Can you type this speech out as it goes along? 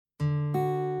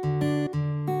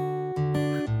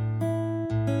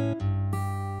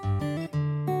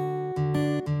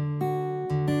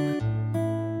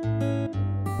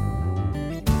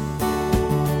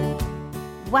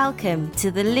Welcome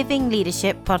to the Living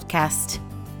Leadership Podcast,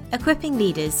 equipping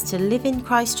leaders to live in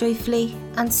Christ joyfully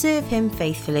and serve Him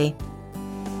faithfully.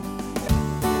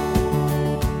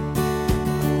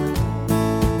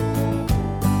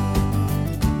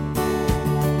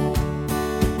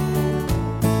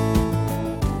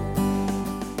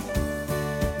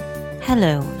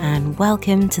 Hello and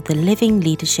welcome to the Living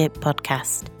Leadership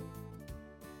Podcast.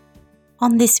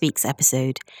 On this week's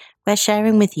episode, we're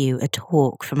sharing with you a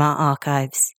talk from our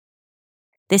archives.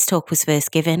 This talk was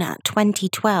first given at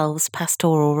 2012's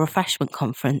Pastoral Refreshment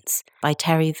Conference by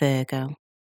Terry Virgo.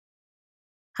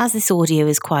 As this audio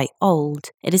is quite old,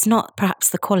 it is not perhaps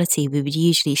the quality we would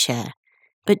usually share,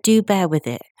 but do bear with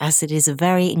it as it is a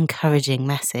very encouraging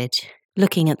message,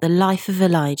 looking at the life of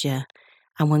Elijah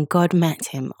and when God met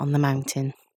him on the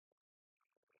mountain.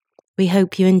 We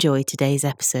hope you enjoy today's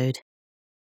episode.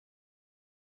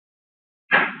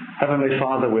 Heavenly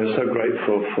Father, we're so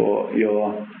grateful for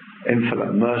your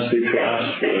infinite mercy to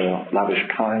us, for your lavish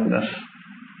kindness.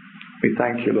 We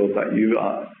thank you, Lord, that you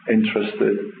are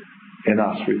interested in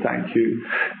us. We thank you.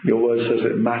 Your word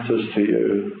says it matters to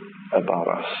you about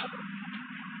us.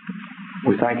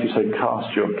 We thank you, so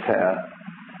cast your care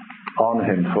on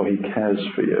him, for he cares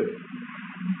for you.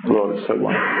 Lord, it's so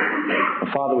wonderful.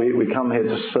 And Father, we come here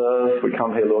to serve. We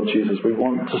come here, Lord Jesus. We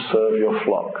want to serve your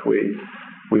flock.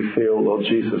 We feel, Lord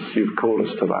Jesus, you've called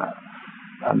us to that.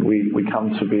 And we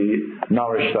come to be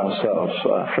nourished ourselves,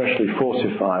 freshly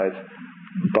fortified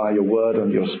by your word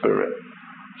and your spirit.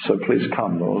 So please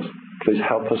come, Lord. Please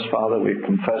help us, Father. We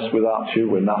confess without you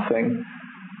we're nothing.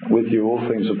 With you all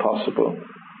things are possible.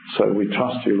 So we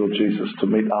trust you, Lord Jesus, to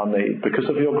meet our need because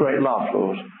of your great love,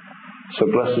 Lord. So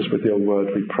bless us with your word,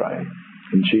 we pray.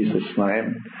 In Jesus'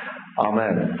 name,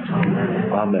 amen.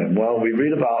 Amen. Amen. Well, we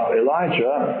read about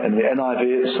Elijah. In the NIV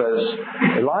it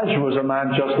says, Elijah was a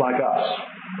man just like us.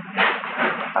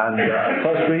 And at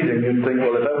first reading, you'd think,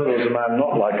 well, if ever there was a man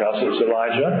not like us, it's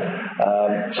Elijah.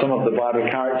 Some of the Bible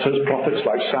characters, prophets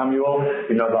like Samuel,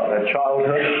 you know about their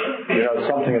childhood, you know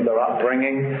something of their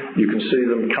upbringing. You can see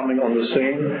them coming on the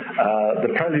scene.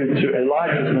 The prelude to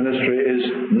Elijah's ministry is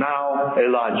now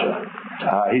Elijah.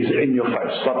 He's in your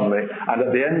face suddenly, and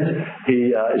at the end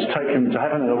he is taken to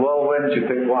heaven in a whirlwind. You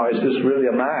think, wow, is this really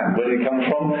a man? Where did he come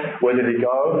from? Where did he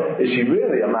go? Is he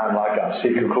really a man like us?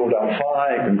 He can call down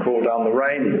fire, he can call down the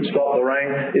rain, he can stop the rain.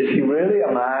 Is he really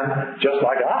a man just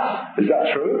like us? Is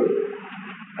that true?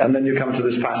 And then you come to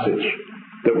this passage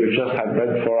that we've just had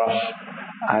read for us,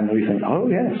 and we think, oh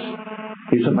yes,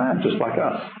 he's a man just like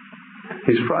us.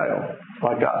 He's frail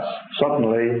like us.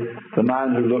 Suddenly the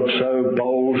man who looks so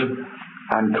bold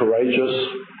and courageous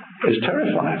is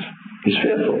terrified. He's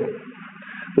fearful.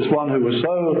 This one who was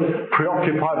so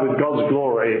preoccupied with God's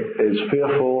glory is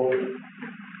fearful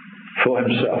for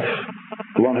himself.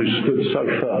 The one who stood so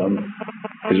firm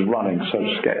is running so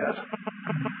scared.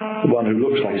 The one who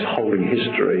looks like he's holding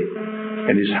history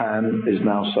in his hand is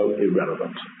now so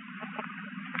irrelevant.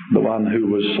 The one who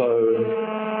was so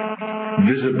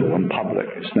visible and public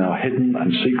is now hidden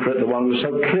and secret. The one who was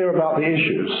so clear about the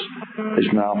issues is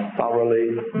now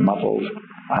thoroughly muddled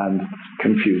and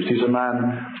confused. He's a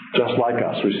man just like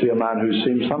us. We see a man who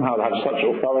seems somehow to have such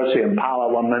authority and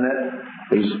power one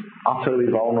minute, is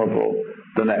utterly vulnerable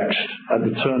the next. At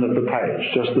the turn of the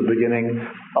page, just the beginning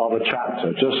of a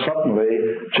chapter, just suddenly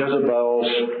Jezebel's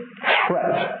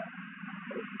threat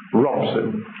robs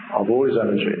him of all his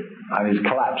energy and he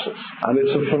collapses. And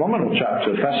it's a phenomenal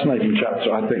chapter, a fascinating chapter,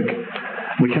 I think.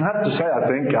 We can have to say, I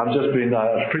think, I've just been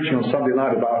preaching on Sunday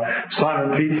night about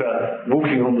Simon Peter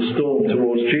walking on the storm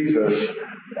towards Jesus,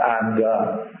 and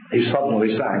he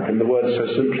suddenly sank. And the word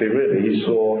says simply, really, he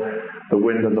saw the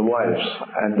wind and the waves.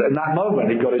 And in that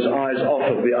moment, he got his eyes off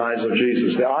of the eyes of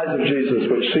Jesus. The eyes of Jesus,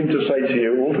 which seem to say to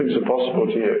you, all things are possible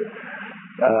to you.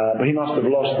 But he must have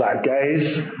lost that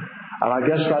gaze. And I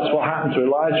guess that's what happened to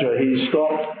Elijah. He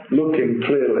stopped looking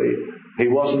clearly. He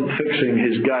wasn't fixing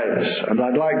his gaze. And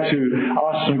I'd like to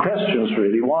ask some questions,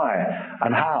 really. Why and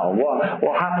how?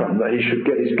 What happened that he should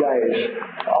get his gaze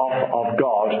off of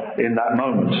God in that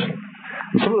moment?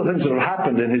 And some of the things that have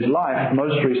happened in his life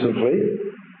most recently,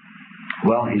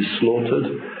 well, he slaughtered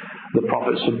the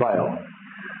prophets of Baal.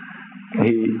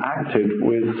 He acted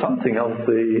with something of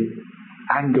the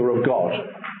anger of God.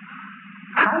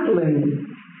 Handling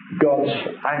God's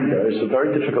anger is a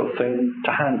very difficult thing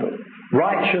to handle.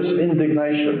 Righteous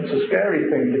indignation is a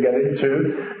scary thing to get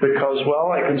into because,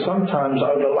 well, it can sometimes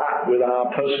overlap with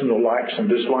our personal likes and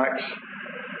dislikes.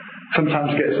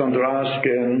 Sometimes gets under our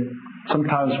skin.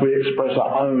 Sometimes we express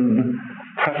our own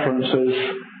preferences.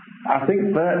 I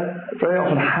think that very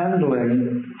often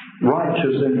handling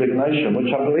righteous indignation, which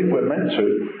I believe we're meant to,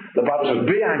 The Bible says,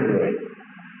 be angry.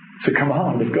 It's a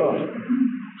command of God.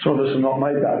 Some of us are not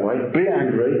made that way. Be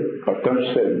angry, but don't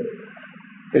sin.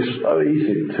 It's so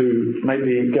easy to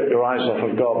maybe get your eyes off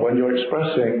of God when you're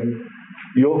expressing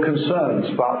your concerns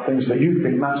about things that you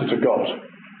think matter to God.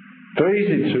 Very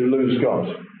easy to lose God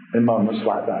in moments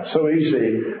like that. So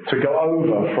easy to go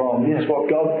over from, yes, what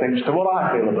God thinks to what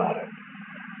I feel about it.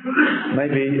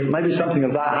 Maybe something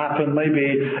of that happened,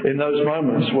 maybe in those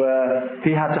moments where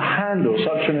he had to handle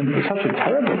such a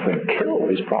terrible thing, kill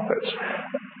his prophets.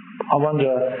 I wonder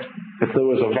if there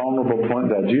was a vulnerable point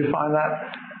there. Do you find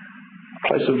that a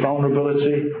place of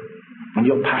vulnerability? When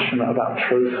you're passionate about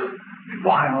truth,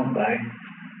 why aren't they?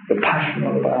 You're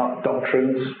passionate about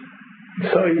doctrines.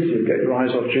 It's so easy to get your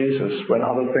eyes off Jesus when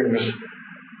other things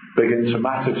begin to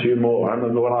matter to you more. I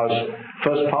remember when I was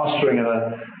first pastoring in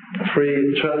a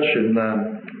free church on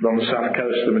the south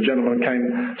coast, and a gentleman came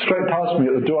straight past me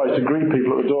at the door. I used to greet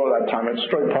people at the door at that time. He went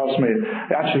straight past me.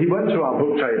 Actually, he went to our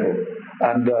book table,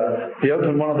 and he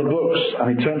opened one of the books,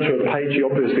 and he turned to a page he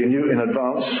obviously knew in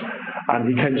advance, and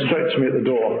he came straight to me at the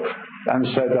door and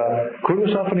said, call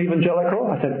yourself an evangelical?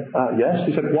 I said, yes.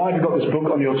 He said, why have you got this book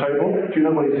on your table? Do you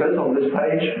know what it says on this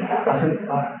page? I said,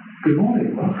 good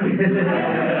morning.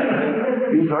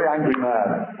 He was a very angry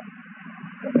man.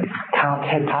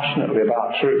 Cared passionately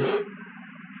about truth.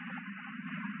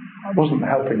 I wasn't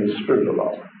helping his spirit a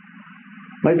lot.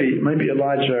 Maybe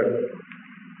Elijah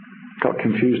got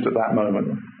confused at that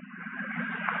moment.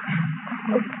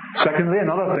 Secondly,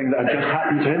 another thing that had just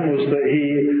happened to him was that he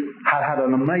had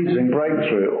an amazing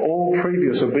breakthrough. All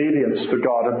previous obedience to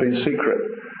God had been secret.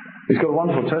 He's got a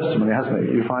wonderful testimony, hasn't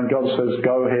he? You find God says,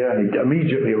 go here, and he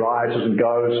immediately rises and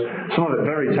goes. Some of it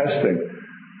very testing.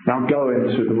 Now go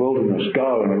into the wilderness,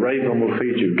 go, and a raven will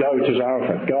feed you. Go to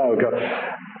Zarephath, go.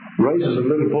 Raises a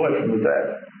little boy from the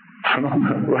dead.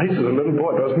 Phenomenal. Raises a little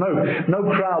boy. There's no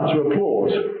crowd to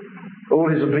applaud. All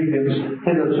his obedience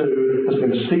hitherto has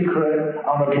been secret,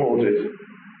 unapplauded.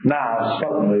 Now,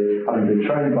 suddenly, having been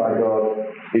trained by God,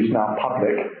 he's now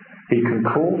public. He can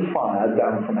call fire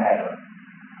down from heaven,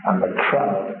 and the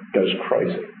crowd goes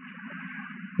crazy.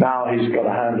 Now he's got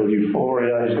to handle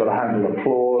euphoria, he's got to handle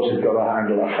applause, he's got to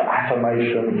handle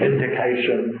affirmation,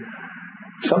 vindication.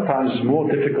 Sometimes it's more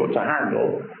difficult to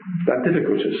handle than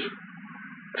difficulties.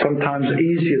 Sometimes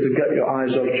easier to get your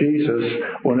eyes off Jesus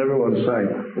when everyone's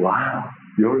saying, wow,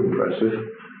 you're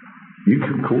impressive. You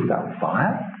can call down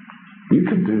fire? You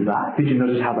can do that? Did you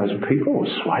notice how those people were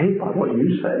swayed by what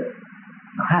you said?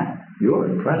 Man, you're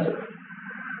impressive.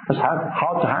 That's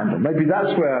hard to handle. Maybe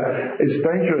that's where it's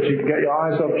dangerous. You can get your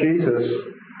eyes off Jesus.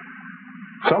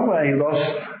 Somewhere he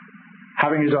lost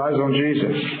having his eyes on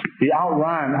Jesus. He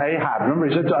outran Ahab. Remember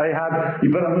he said to Ahab, you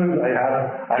better move,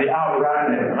 Ahab. And he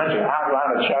outran him. Imagine,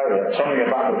 outran a chariot. Something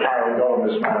about the power of God on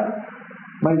this man.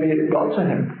 Maybe it got to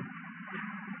him.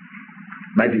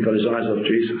 Maybe he got his eyes off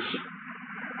Jesus.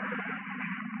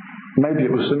 Maybe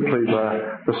it was simply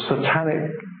the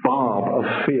satanic barb of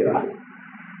fear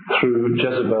through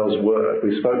Jezebel's word.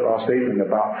 We spoke last evening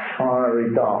about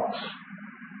fiery darts.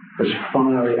 There's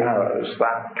fiery arrows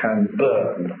that can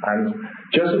burn. And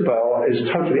Jezebel is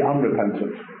totally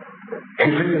unrepentant.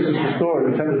 We think this is the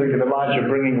story. We tend to think of Elijah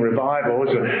bringing revival.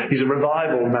 He's a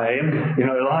revival name. You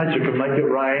know, Elijah could make it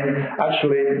rain.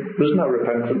 Actually, there's no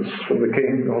repentance from the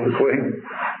king or the queen.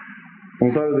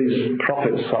 Although these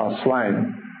prophets are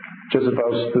slain,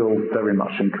 Jezebel's still very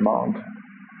much in command.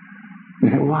 You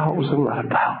think, wow, what was all that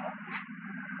about?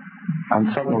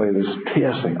 And suddenly this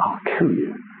piercing, I'll kill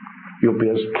you. You'll be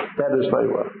as dead as they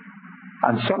were.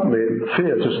 And suddenly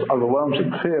fear just overwhelms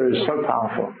him. Fear is so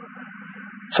powerful,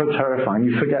 so terrifying.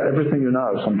 You forget everything you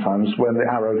know sometimes when the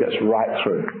arrow gets right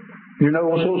through. You know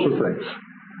all sorts of things.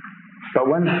 But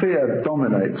when fear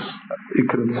dominates, you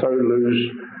can so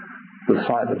lose the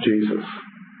sight of Jesus.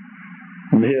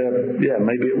 And here,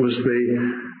 maybe it was the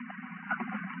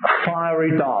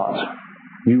fiery dart.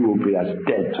 You will be as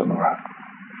dead tomorrow.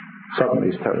 Suddenly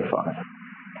he's terrified.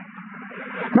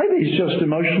 Maybe he's just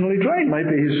emotionally drained.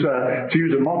 Maybe he's, to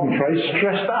use a modern phrase,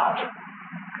 stressed out.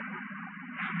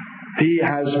 He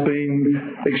has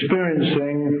been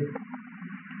experiencing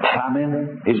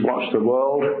famine. He's watched the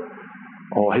world,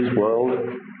 or his world,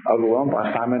 overwhelmed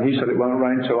by famine. He said it won't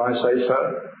rain till I say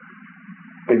so.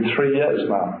 Been 3 years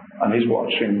now, and he's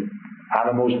watching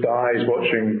animals die. He's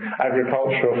watching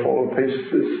agriculture fall to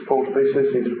pieces.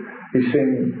 He's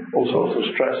seeing all sorts of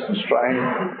stress and strain.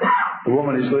 The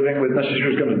woman he's living with,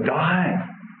 she's going to die.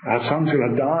 Her son's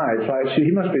going to die. It's like, he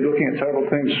must be looking at terrible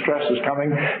things. Stress is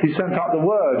coming. He sent out the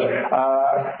word,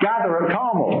 gather at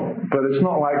Carmel. But it's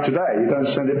not like today. You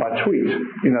don't send it by tweet.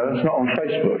 You know, it's not on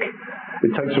Facebook.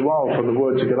 It takes a while for the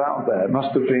word to get out there. It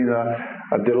must have been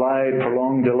a delay,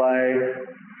 prolonged delay,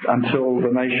 until the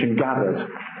nation gathered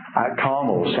at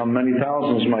Carmel, some many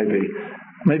thousands maybe.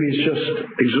 Maybe he's just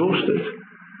exhausted.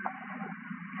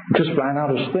 Just ran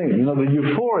out of steam. You know, the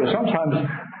euphoria, sometimes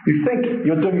you think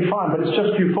you're doing fine, but it's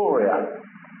just euphoria.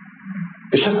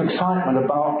 It's just excitement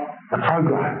about the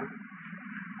program,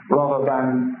 rather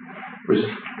than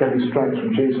getting strength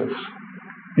from Jesus.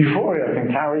 Euphoria can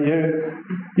carry you.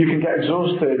 You can get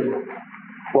exhausted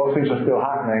while things are still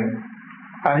happening,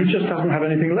 and he just doesn't have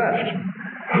anything left.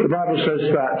 The Bible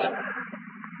says that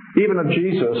even of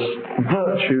Jesus,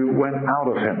 virtue went out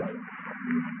of him.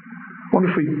 I wonder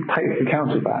if we take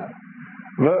account of that.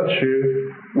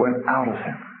 Virtue went out of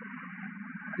him.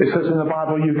 It says in the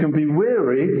Bible, you can be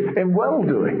weary in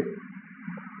well-doing.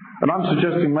 And I'm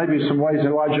suggesting maybe some ways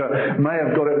Elijah may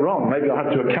have got it wrong. Maybe I'll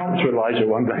have to account to Elijah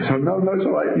one day. So, no, it's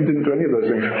all right. You didn't do any of those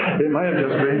things. It may have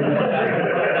just been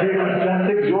he was just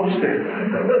exhausted.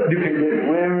 You can get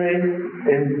weary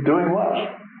in doing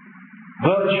what?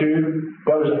 Virtue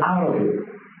goes out of you.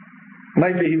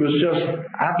 Maybe he was just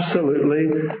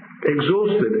absolutely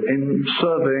exhausted in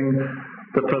serving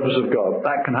the purpose of God.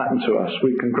 That can happen to us.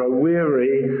 We can grow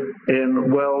weary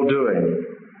in well-doing.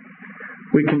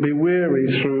 We can be weary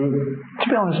through, to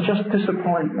be honest, just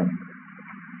disappointment.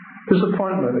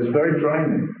 Disappointment is very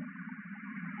draining.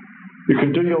 You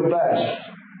can do your best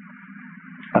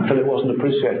until it wasn't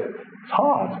appreciated. It's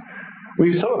hard.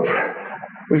 We so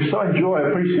enjoy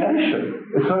appreciation.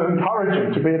 It's so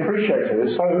encouraging to be appreciated.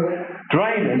 It's so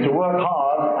draining to work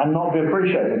hard and not be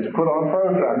appreciated, to put on a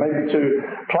program, maybe to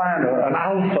plan an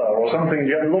alpha or something.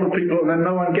 You have a lot of people and then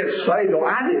no one gets saved or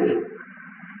added.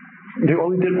 We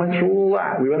went through all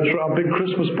that. We went through our big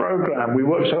Christmas program. We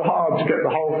worked so hard to get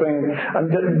the whole thing, and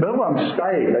no one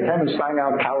stayed. They came and sang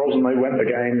our carols and they went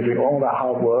again. You think, all that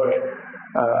hard work.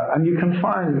 And you can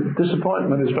find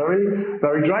disappointment is very,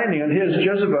 very draining. And here's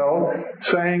Jezebel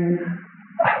saying,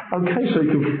 okay, so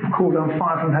you can call down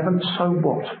fire from heaven, so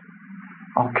what?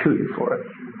 I'll kill you for it.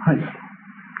 Right.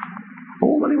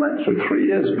 All that he went through, 3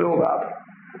 years build up.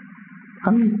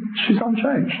 And she's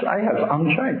unchanged. Ahab's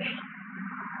unchanged.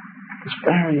 It's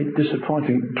very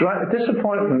disappointing.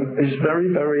 Disappointment is very,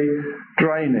 very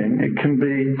draining. It can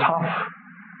be tough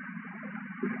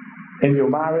in your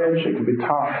marriage. It can be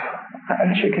tough.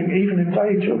 Actually, it can even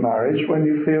invade your marriage when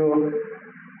you feel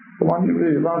the one you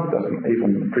really love doesn't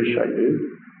even appreciate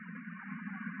you.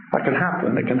 That can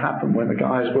happen. It can happen when the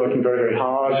guy is working very, very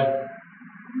hard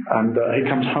and he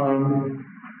comes home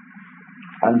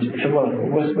and you say, well,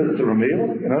 where's the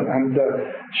meal? You know, and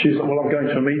she's like, well, I'm going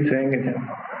to a meeting. And,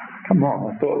 come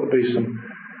on, I thought there'd be some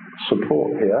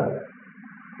support here.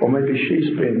 Or maybe she's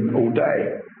been all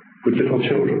day with little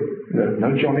children.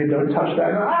 No, Johnny, don't touch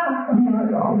that. I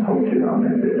told you.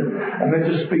 And they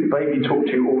just speak baby talk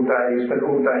to you all day. You spend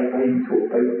all day baby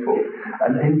talk.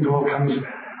 And indoor comes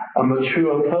a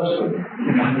mature person.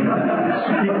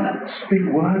 Speak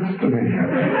words to me.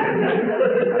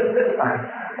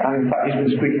 And in fact, he's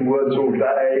been speaking words all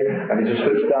day, and he just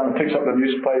sits down and picks up the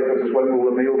newspaper and says, when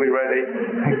will the meal be ready?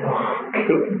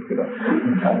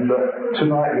 And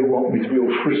tonight he'll want me to be all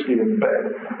frisky in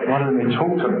bed. Why don't they talk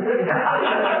to me?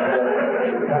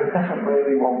 That doesn't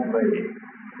really want me.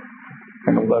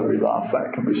 And although we laugh, that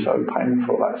can be so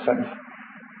painful, that sense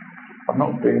of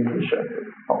not being appreciated,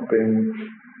 not being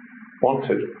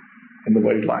wanted in the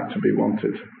way you'd like to be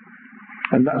wanted.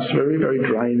 And that's very, very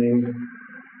draining.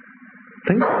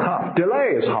 Things are tough.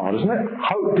 Delay is hard, isn't it?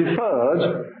 Hope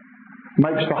deferred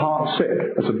makes the heart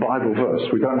sick. That's a Bible verse.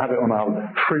 We don't have it on our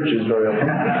fridges very often.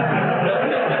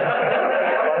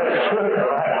 But it's true,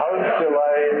 right? Hope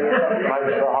delayed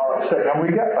makes the heart sick. And we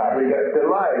get that. We get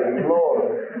delay,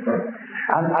 Lord.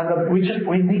 And we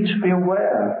need to be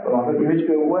aware. We need to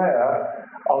be aware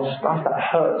of stuff that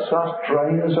hurts us,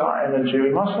 drains our energy. We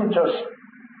mustn't just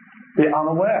be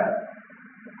unaware.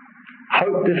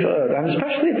 Hope deferred, and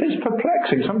especially if it's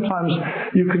perplexing. Sometimes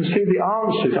you can see the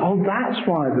answers. Oh, that's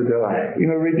why the delay. You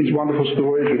know, read these wonderful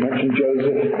stories. We mentioned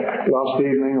Joseph last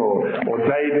evening, or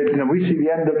David. You know, we see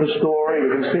the end of the story.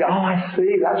 We can see, oh, I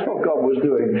see. That's what God was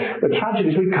doing. The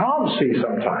tragedy is we can't see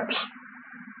sometimes.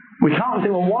 We can't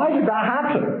think, well, why did that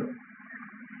happen?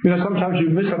 You know, sometimes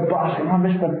you miss a bus, and I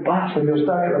missed the bus, and you're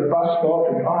standing at the bus stop,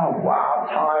 and oh, wow,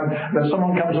 time. And then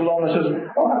someone comes along and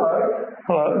says, oh,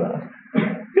 hello.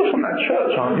 You're from that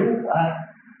church, aren't you?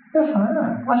 Yes, I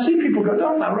am. I see people go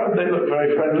down that road. They look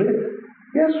very friendly.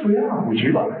 Yes, we are. Would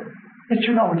you like? Yes,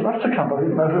 you know, we'd love to come, but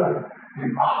I didn't know who I am. You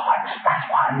think, that's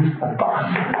why I missed the bus.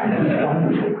 It's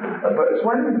wonderful. But it's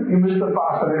when you miss the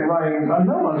bus and it rains and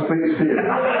no one speaks to you.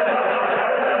 No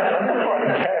one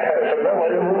cares. No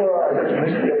one I just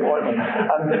missed the appointment.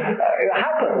 And it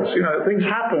happens, things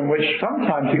happen which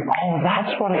sometimes you think, oh,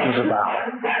 that's what it was about.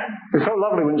 It's so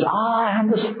lovely when you say, I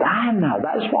understand now.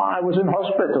 That's why I was in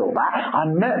hospital. I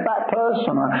met that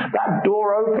person. That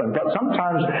door opened. But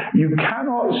sometimes you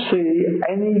cannot see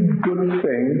any good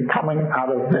thing coming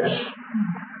out of this.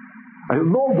 I go,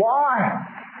 Lord, why?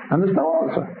 And there's no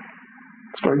answer.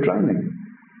 It's very draining.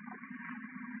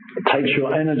 It takes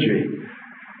your energy.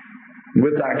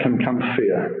 With that can come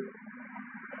fear.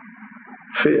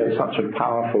 Fear is such a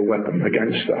powerful weapon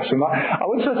against us. And I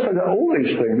would just say that all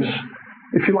these things,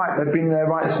 if you like, they've been there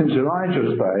right since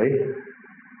Elijah's day,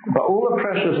 but all the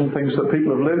pressures and things that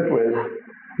people have lived with,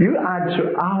 you add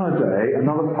to our day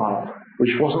another part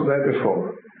which wasn't there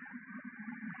before.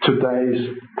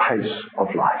 Today's pace of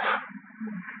life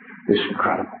is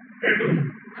incredible.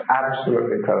 It's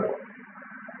absolutely incredible.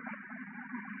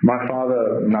 My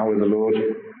father, now with the Lord,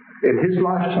 in his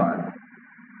lifetime,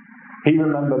 he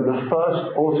remembered the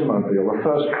first automobile, the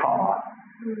first car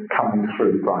coming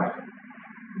through Brighton.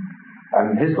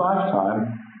 And in his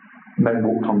lifetime, men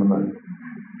walked on the moon.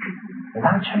 In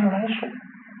that generation.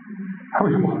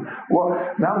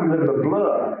 Now we live in a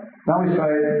blur. Now we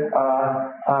say,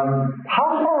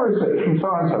 how far is it from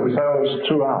so-and-so? We say, it's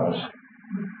 2 hours.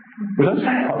 We don't say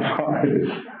how far it is.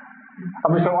 And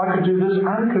we say, I could do this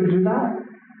and could do that.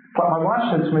 But my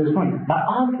wife said to me this morning, my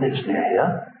aunt lives near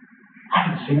here. I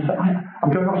haven't seen her. I'm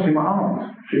going up to see my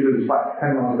aunt. She lives like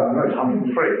 10 miles down the road. I'm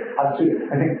 3. I haven't seen her.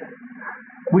 I think,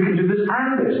 we can do this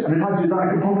and this. And if I do that, I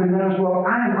can pop in there as well.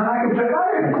 And I can fit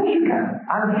that in. Of course you can.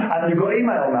 And you've got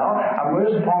email now. And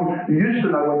whereas you used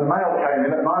to know when the mail came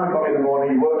in at 9 o'clock in the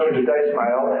morning, you worked through today's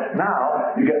mail.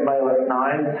 Now, you get mail at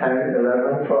 9, 10,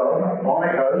 11, 12. On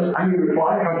it goes. And you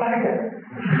reply and come back again.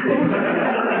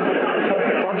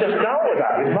 I've just dealt with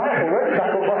that. It's Michael. Where's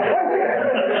that?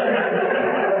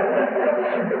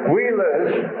 We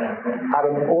live at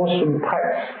an awesome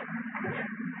pace.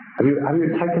 Have you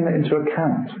taken it into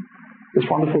account? This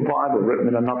wonderful Bible written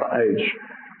in another age.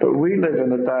 But we live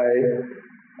in a day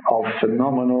of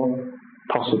phenomenal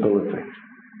possibility.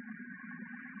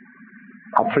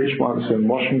 I preached once in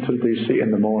Washington, D.C.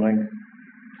 in the morning,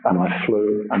 and I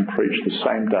flew and preached the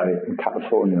same day in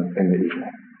California in the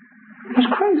evening.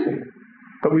 It's crazy.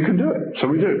 But we can do it, so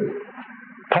we do.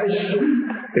 Pace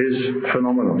is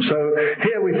phenomenal. So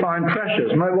here we find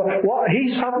pressures. What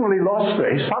he suddenly lost it.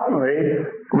 He suddenly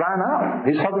ran out.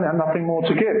 He suddenly had nothing more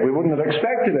to give. We wouldn't have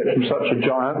expected it from such a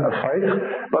giant of faith.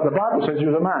 But the Bible says he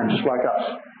was a man just like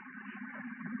us.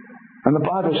 And the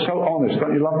Bible's so honest.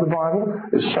 Don't you love the Bible?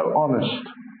 It's so honest.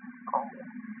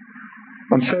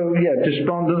 And so,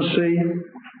 despondency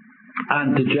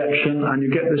and dejection, and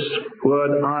you get this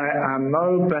word, I am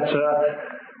no better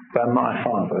than my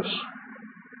fathers.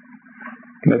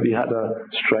 Maybe he had a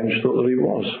strange thought that he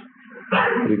was.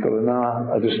 But he got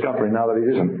a discovery now that he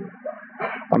isn't.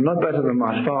 I'm no better than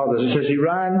my fathers. It says he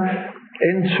ran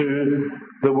into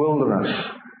the wilderness.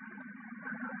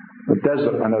 The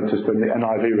desert, I noticed in the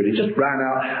NIV read. He just ran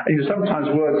out. And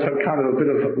sometimes words have kind of a bit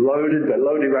of loaded. They're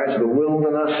loaded right to the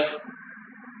wilderness.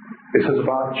 It says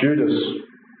about Judas.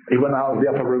 He went out of the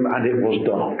upper room and it was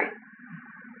dark.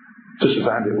 Just as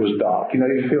and it was dark. You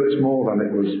feel it's more than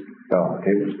it was dark.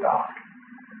 It was dark.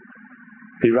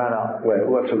 He ran out where?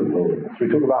 To the wilderness. We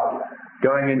talk about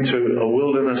going into a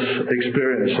wilderness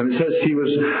experience. And it says he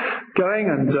was going,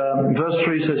 and verse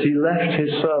 3 says he left his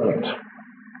servant.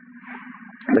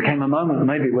 There came a moment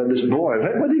maybe where this boy,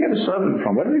 where did he get a servant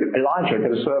from? Where did Elijah get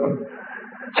a servant?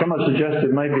 Some have suggested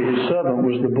maybe his servant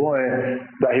was the boy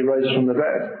that he raised from the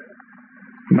dead.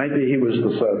 Maybe he was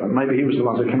the servant. Maybe he was the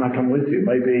one who said, can I come with you?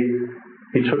 Maybe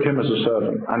he took him as a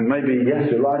servant. And maybe, yes,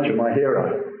 Elijah, my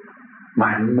hero.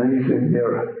 My amazing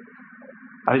hero.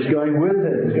 And he's going with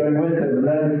him. And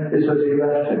then it says he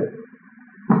left him.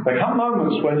 There come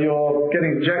moments when you're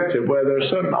getting dejected where there are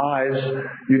certain eyes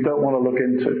you don't want to look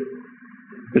into.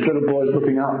 This little boy's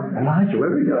looking up. Elijah,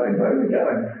 where are we going?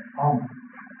 Oh,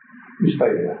 you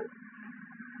stay there.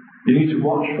 You need to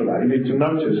watch for that. You need to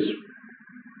notice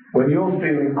when you're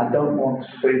feeling, I don't want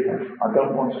to see him. I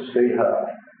don't want to see her.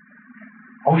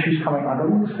 Oh, she's coming. I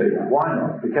don't want to see her. Why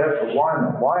not? Be careful. Why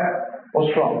not?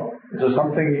 What's wrong? Is there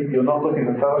something you're not looking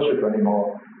for fellowship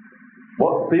anymore?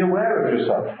 Be aware of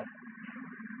yourself.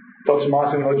 Dr.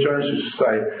 Martin Lloyd-Jones used to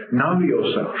say, know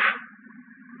yourself.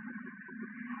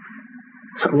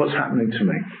 So what's happening to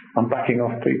me? I'm backing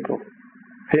off people.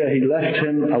 Here he left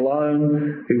him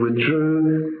alone. He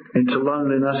withdrew into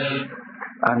loneliness,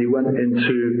 and he went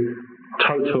into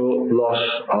total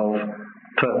loss of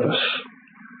purpose.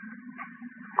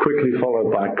 Quickly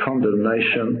followed by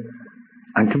condemnation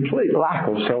and complete lack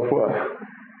of self-worth.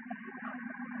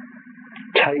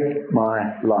 take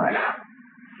my life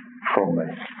from me.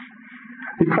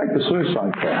 He prayed the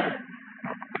suicide prayer.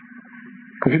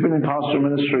 If you've been in pastoral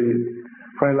ministry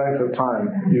for any length of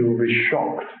time, you will be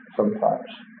shocked sometimes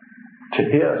to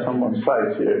hear someone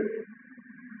say to you,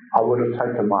 I would have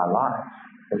taken my life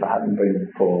if it hadn't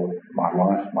been for my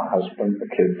wife, my husband, the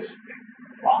kids.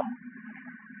 What?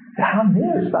 How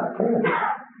near is that prayer?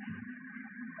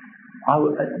 I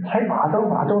don't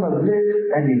want to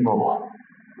live anymore.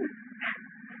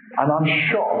 And I'm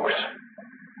shocked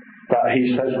that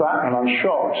he says that, and I'm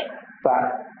shocked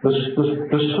that the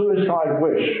suicide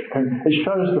wish, it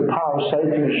shows the power of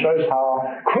Satan, it shows how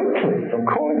quickly, from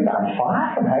calling down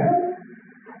fire from heaven,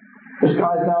 this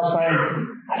guy's now saying,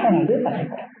 I don't want to live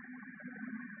anymore.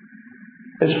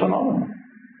 It's phenomenal.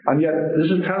 And yet,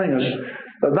 this is telling us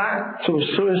that sort of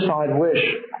suicide wish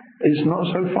is not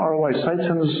so far away.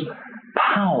 Satan's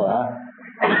power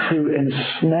to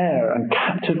ensnare and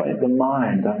captivate the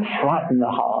mind and frighten the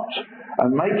heart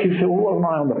and make you feel, what am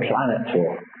I on the planet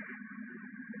for?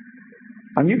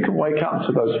 And you can wake up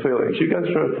to those feelings. You go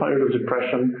through a period of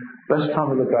depression. Best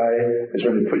time of the day is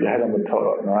when you put your head on the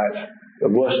pillow at night. The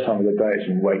worst time of the day is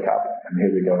when you wake up and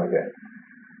here we go again.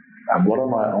 And what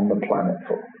am I on the planet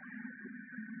for?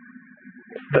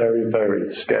 Very,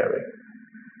 very scary.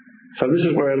 So this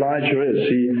is where Elijah is.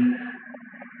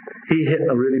 He hit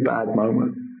a really bad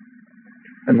moment.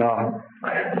 And now,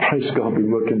 praise God, we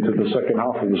work into the second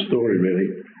half of the story,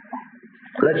 really.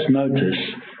 Let's notice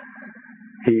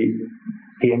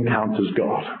he encounters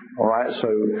God. All right, so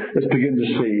let's begin to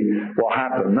see what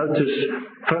happened.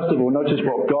 First of all, notice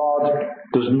what God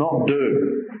does not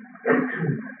do.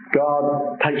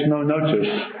 God takes no notice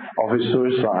of his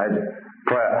suicide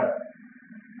prayer.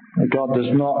 God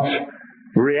does not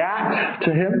react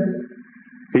to him.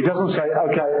 He doesn't say,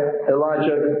 okay,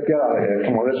 Elijah, get out of here.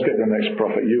 Come on, let's get the next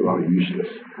prophet. You are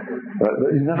useless.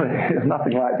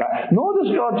 Nothing like that. Nor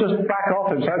does God just back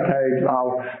off and say, okay,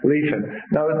 I'll leave him.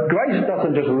 No, grace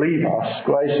doesn't just leave us.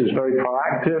 Grace is very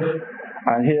proactive.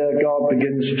 And here God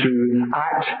begins to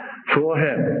act for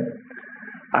him.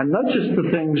 And notice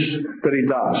the things that he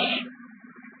does.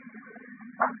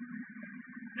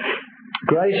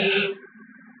 Grace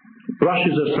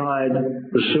brushes aside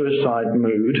the suicide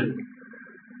mood.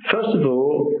 First of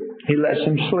all, he lets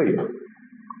him sleep.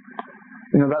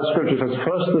 You know, that scripture says,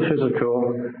 first the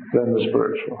physical, then the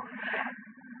spiritual.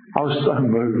 I was so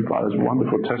moved by those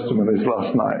wonderful testimonies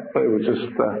last night. They were just,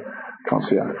 can't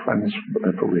see our friends, but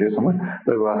they're probably here somewhere.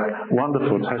 They were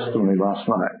wonderful testimony last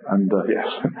night. And yes,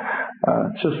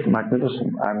 just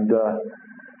magnificent. And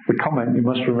the comment, you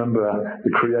must remember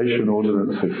the creation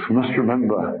ordinances. You must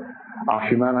remember our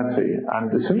humanity.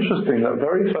 And it's interesting that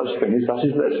very first thing he does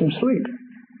is lets him sleep.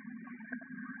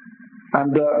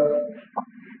 And I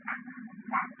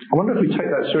wonder if we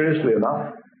take that seriously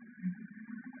enough.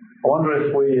 I wonder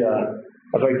if we are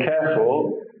very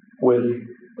careful with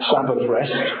Sabbath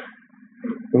rest.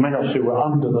 We may not feel we're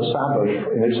under the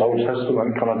Sabbath in its Old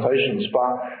Testament connotations,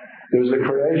 but there is a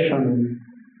creation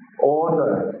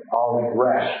order of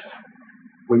rest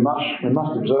we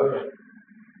must observe.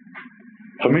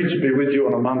 For me to be with you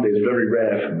on a Monday is very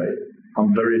rare for me.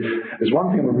 There's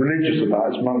one thing I'm religious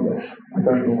about, it's Mondays. I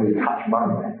don't normally touch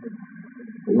Monday.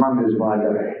 But Monday is my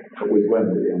day with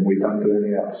Wendy, and we don't do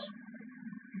anything else.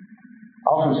 I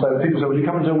often say, people say, well, you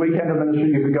come into a weekend of ministry,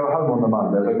 you can go home on the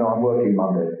Monday. I say, no, I'm working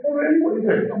Monday. Oh, really? What are you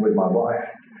doing? I'm with my wife.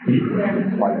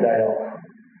 It's my day off.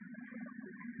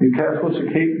 You careful to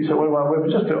keep? You say, well,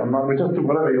 we'll just do it on Monday. Just do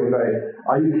whatever your day.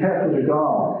 Are you careful to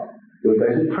guard your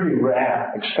day? It's pretty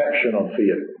rare, exceptional for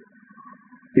you.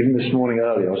 Even this morning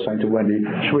early, I was saying to Wendy,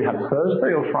 should we have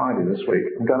Thursday or Friday this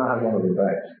week? I'm going to have one of the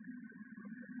days.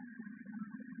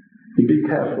 You be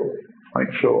careful.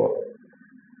 Make sure.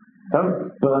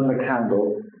 Don't burn the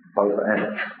candle both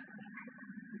ends.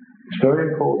 It's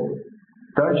very important.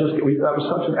 That was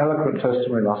such an eloquent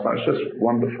testimony last night. It's just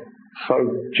wonderful. So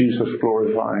Jesus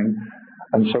glorifying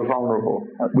and so vulnerable.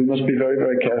 We must be very,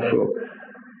 very careful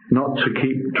not to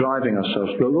keep driving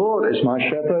ourselves. The Lord is my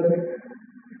shepherd.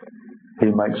 He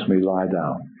makes me lie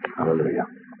down. Hallelujah.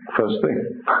 First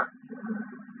thing.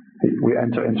 We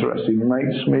enter into rest. He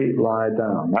makes me lie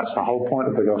down. That's the whole point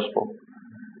of the gospel.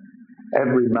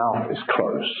 Every mouth is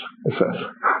closed, it says.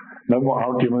 No more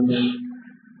arguments.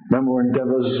 No more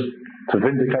endeavours to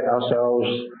vindicate ourselves.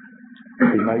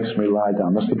 He makes me lie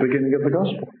down. That's the beginning of the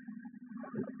gospel.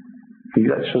 He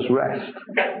lets us rest.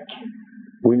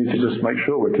 We need to just make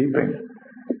sure we're keeping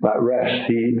that rest.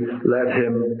 He let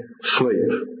him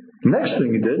sleep. The next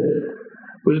thing he did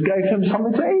was gave him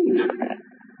something to eat.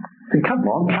 Then come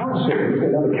on, counsel. You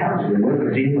get another counsel. You work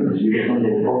with demons. You get some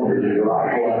little problems. You're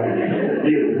like,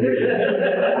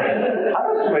 have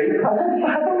a sweet, have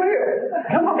a meal.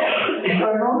 Come on, what's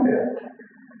going on here?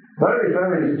 Very,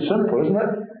 very simple, isn't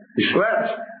it? He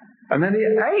slept. And then he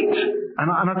ate. And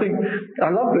I think, I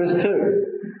love this too.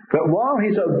 That while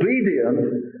he's obedient,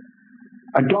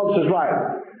 and God says,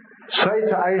 right, say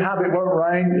to Ahab it won't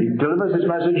rain. He delivers his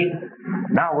message.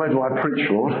 Now where do I preach,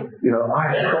 Lord? I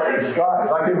stop the skies.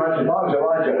 I can imagine if I was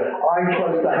Elijah, I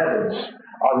close the heavens.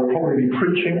 I will probably be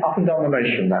preaching up and down the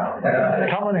nation now.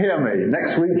 Come and hear me.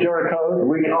 Next week, Jericho. The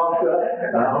week after,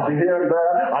 I'll be here and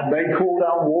there. I may call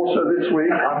down water this week.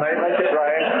 I may make it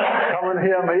rain. Come and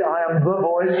hear me. I am the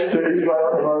voice to Israel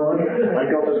at the moment. And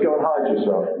God says, go and hide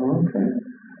yourself. Okay.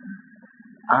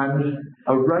 And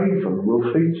a raven will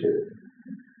feed you.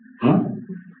 A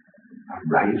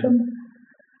raven?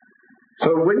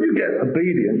 So when you get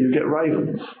obedient, you get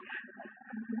ravens.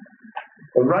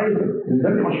 A raven. You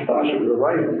don't get much fellowship with a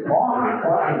raven. A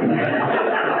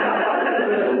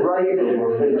raven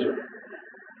will feed you.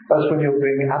 That's when you're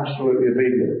being absolutely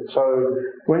obedient. So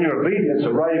when you're obedient to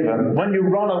a raven, when you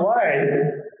run away,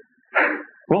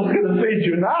 what's going to feed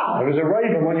you now? There's a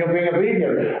raven when you're being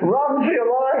obedient. Run for your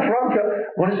life, run for...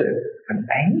 What is it? An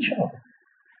angel.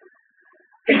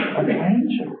 An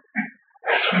angel.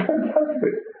 It's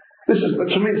fantastic. To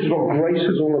me, this is what grace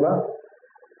is all about.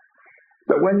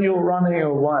 That when you're running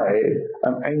away,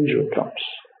 an angel comes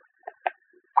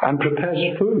and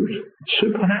prepares food.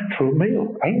 Supernatural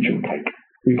meal. Angel cake.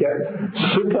 You get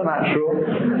supernatural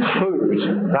food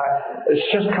that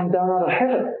it's just come down out of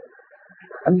heaven.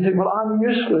 And you think, well, I'm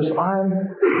useless.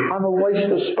 I'm a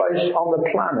waste of space on the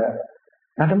planet.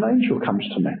 And an angel comes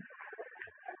to me.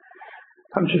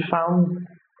 Haven't you found?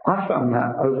 I found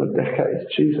that over decades.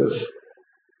 Jesus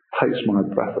takes my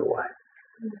breath away.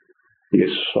 He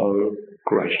is so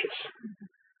gracious.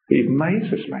 He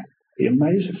amazes me. He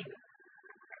amazes me.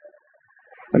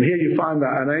 And here you find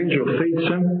that an angel feeds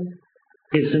him.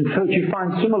 In fact, you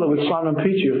find similar with Simon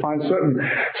Peter. You find certain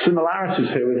similarities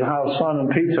here with how Simon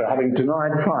Peter, having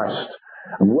denied Christ,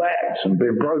 and wept and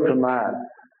been a broken man,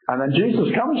 and then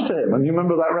Jesus comes to him, and you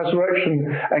remember that resurrection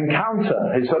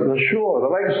encounter. He's at the shore,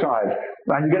 the lakeside,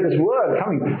 and you get this word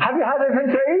coming, have you had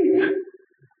anything to eat?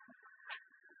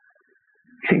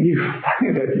 You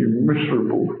find it, you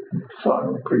miserable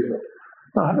Simon Peter.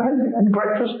 No, have you had any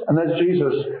breakfast? And there's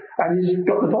Jesus, and he's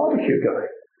got the barbecue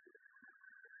going.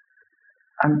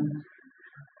 And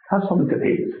have something to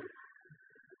eat.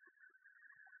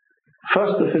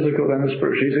 First the physical, then the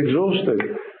spiritual. He's exhausted.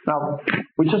 Now,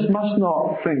 we just must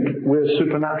not think we're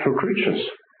supernatural creatures.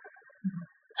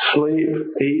 Sleep,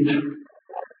 eat,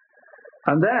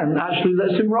 and then actually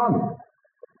lets him run.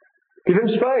 Give him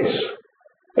space.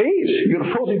 Eat. You've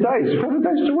got 40 days. 40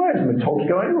 days to wait. He hasn't been told to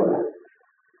go anywhere.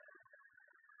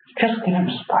 Just give him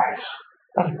space.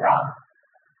 Let him run.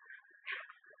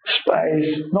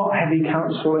 Space, not heavy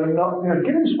counselling,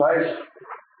 give him space.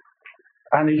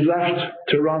 And he's left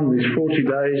to run these 40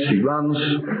 days. He runs.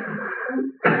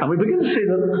 And we begin to see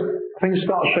that things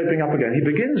start shaping up again.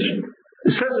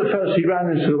 It says at first he ran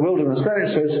into the wilderness. Then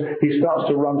it says he starts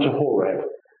to run to Horeb.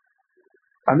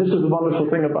 And this is the wonderful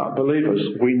thing about believers.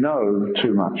 We know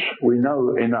too much. We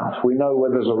know enough. We know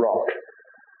where there's a rock.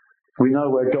 We know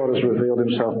where God has revealed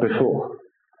himself before.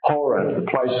 Horeb,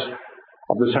 the place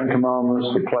of the Ten Commandments,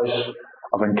 the place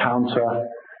of encounter,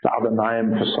 the other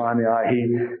name for Sinai.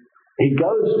 He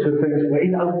goes to things where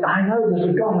I know there's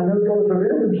a God. I know God has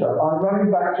revealed himself. I'm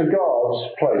running back to God's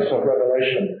place of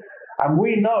revelation. And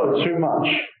we know too much.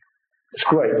 It's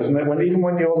great, isn't it? Even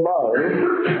when you're low,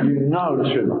 you know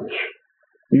too much.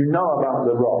 You know about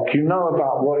the rock. You know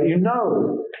about what you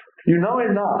know. You know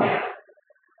enough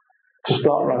to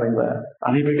start running there.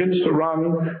 And he begins to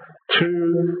run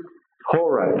to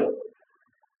Horeb.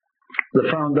 The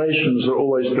foundations are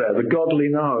always there. The godly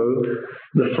know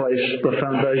the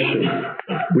foundation.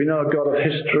 We know a God of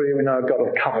history. We know a God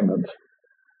of covenant.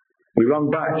 We run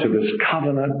back to this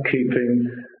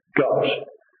covenant-keeping God.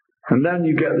 And then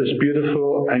you get this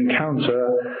beautiful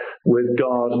encounter with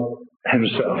God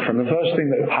himself. And the first thing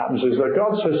that happens is that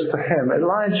God says to him,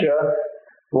 Elijah,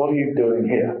 what are you doing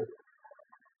here?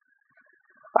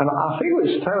 And I think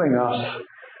it's telling us,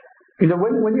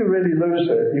 when you really lose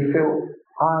it, you feel,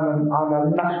 I'm a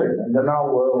nothing in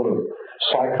our world of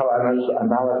psychoanalysis,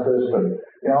 and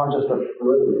I'm just a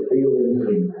fluid of feelings,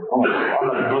 and I'm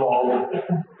a blob.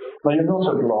 No, you're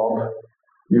not a blob.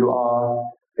 You are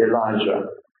Elijah.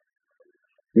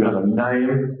 You have a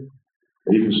name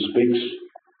that even speaks.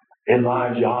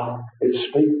 Elijah.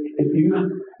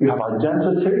 You have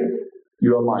identity.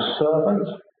 You are my servant.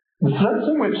 The sense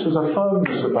in which there's a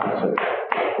firmness about it.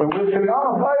 When we think,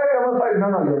 oh, I'm afraid. No,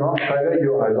 you're not afraid.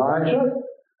 You're Elijah.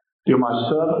 You're my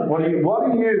servant. What are you,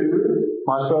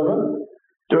 my servant,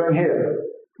 doing here?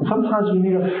 And sometimes we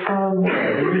need a firm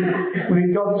word. We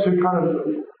need God to kind of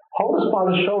hold us by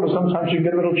the shoulder. Sometimes you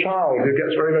get a little child who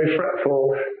gets very, very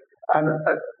fretful. And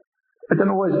I don't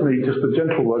always need just a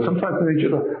gentle word. Sometimes I need you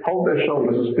to hold their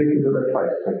shoulders and speak into their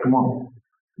face. Say, come on,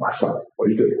 my son, what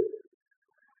are you doing?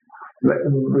 Let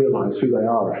them realise who they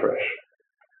are afresh.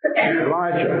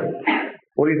 Elijah,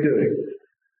 what are you doing?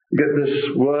 You get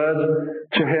this word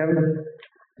to him.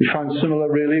 You find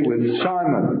similar really with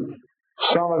Simon,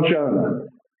 son of Jonah.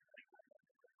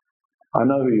 I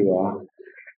know who you are.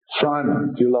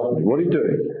 Simon, do you love me? What are you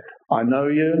doing? I know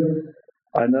you.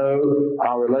 I know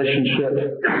our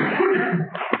relationship.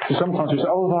 So sometimes we say,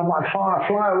 oh, I might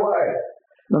fly away.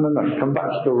 No. Come back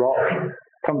to the rock.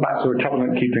 Come back to the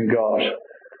covenant-keeping God.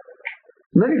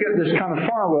 And then you get this kind of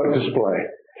firework display.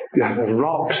 You have the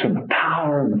rocks and the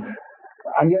power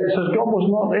and yet it says God was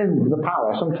not in the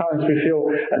power. Sometimes we feel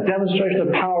a demonstration of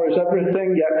power is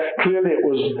everything, yet clearly it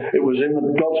was in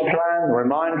God's plan, a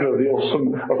reminder of the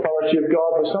awesome authority of God.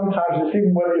 But sometimes it's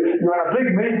even when you're in a big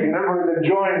meeting and everybody's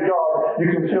enjoying God, you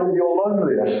can feel your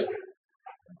loneliness.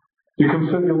 You can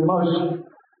feel your most,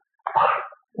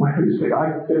 where is he?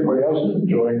 Everybody else is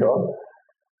enjoying God.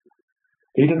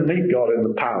 He didn't meet God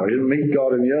in the power. He didn't meet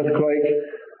God in the earthquake.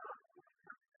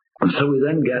 And so we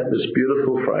then get this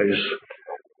beautiful phrase,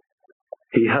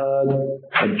 he heard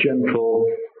a gentle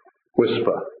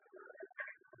whisper.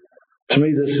 To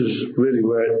me, this is really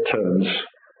where it turns.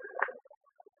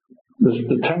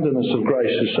 The tenderness of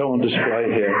grace is so on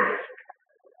display here.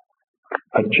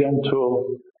 A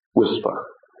gentle whisper.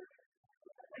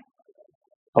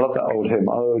 I love that old hymn,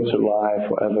 oh, to lie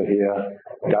forever here,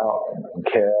 doubt and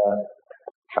care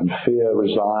and fear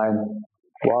resign,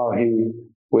 while he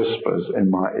whispers in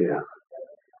my ear,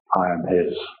 I am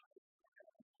his,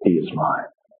 he is mine.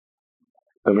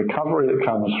 The recovery that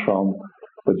comes from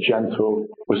the gentle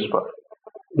whisper.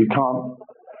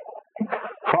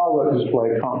 Firework display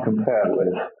can't compare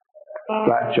with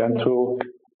that gentle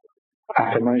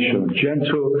affirmation,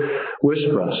 gentle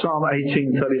whisper. Psalm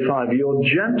 18:35, your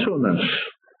gentleness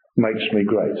makes me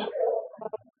great.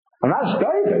 And that's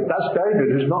David. That's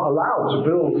David who's not allowed to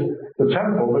build the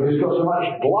temple, but he's got so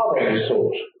much blood on his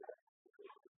sword.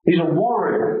 He's a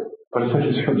warrior, but it's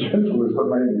your gentleness that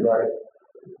made me great.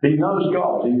 He knows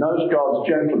God. He knows God's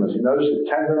gentleness. He knows His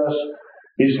tenderness.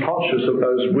 He's conscious of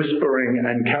those whispering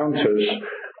encounters.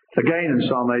 Again in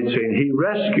Psalm 18, he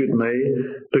rescued me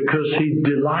because he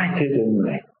delighted in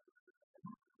me.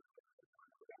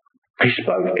 He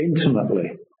spoke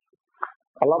intimately.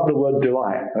 I love the word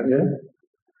delight, don't you?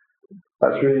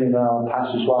 That's really in our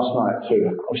passage last night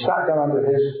too. We sat down under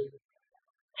his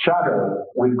shadow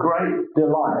with great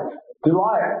delight.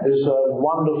 Delight is a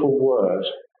wonderful word.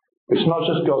 It's not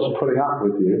just God's putting up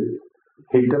with you.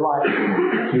 He delights in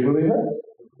you. Do you believe it?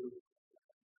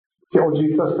 Or do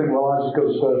you first think, well, I just got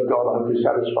to serve God, I hope He's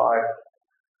satisfied?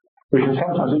 We can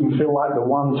sometimes even feel like the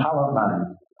one-talent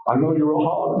man. I know you're a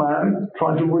hard man,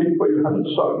 trying to reap what you haven't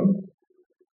sown.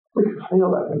 We can feel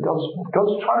that.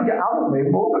 God's trying to get out of me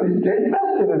more than He's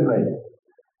invested in me.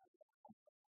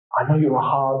 I know you're a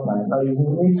hard man. No, you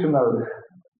need to know.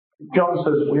 John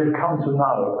says, we have come to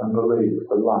know and believe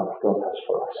the love God has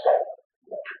for us.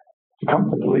 You come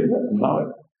to believe it and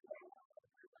know it.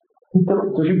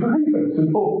 Does you believe it? It's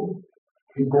important.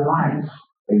 He delights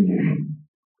in you.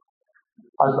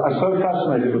 I'm so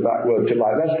fascinated with that word,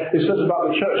 delight. It says about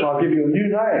the church, I'll give you a new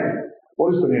name.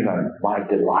 What is the new name? My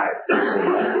delight.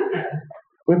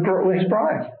 We're His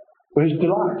bride. We're His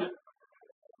delight.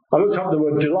 I looked up the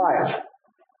word delight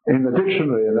in the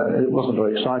dictionary, and it wasn't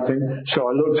very exciting. So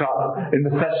I looked up in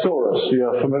the thesaurus.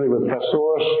 You're familiar with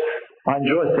thesaurus? I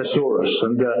enjoy thesaurus,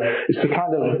 and it's the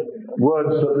kind of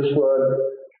words that this word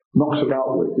knocks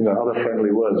about with, other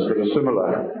friendly words that are similar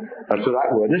to that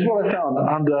word. This is what I found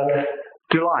under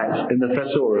delight in the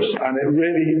thesaurus, and it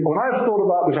really, when I thought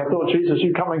about this, I thought, Jesus,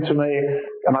 you coming to me,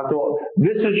 and I thought,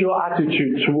 this is your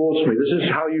attitude towards me. This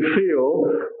is how you feel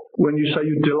when you say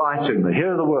you delight in me.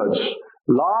 Here are the words: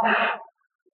 laugh,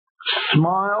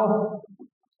 smile,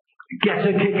 get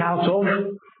a kick out of.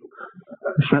 Isn't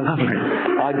that lovely?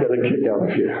 I get a kick out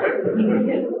of you.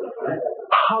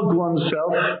 Hug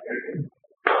oneself.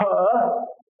 Purr.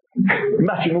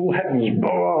 Imagine all heavens, and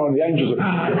the angels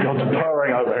are God's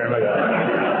purring over him again.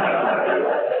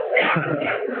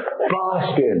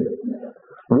 Bask in,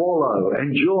 wallow,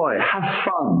 enjoy, have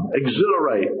fun,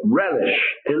 exhilarate, relish,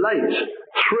 elate,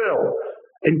 thrill,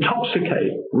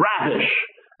 intoxicate, ravish,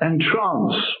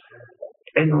 entrance,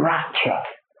 enrapture.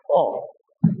 Oh.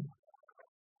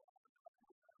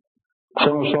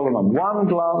 Song of Solomon, one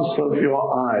glance of your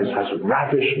eyes has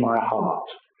ravished my heart,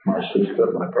 my sister,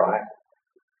 my bride.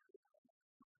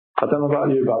 I don't know about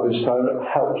you, but I was so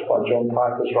helped by John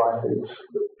Piper's writings,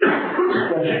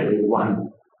 especially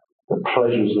one, The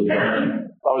Pleasures of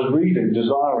God. I was reading,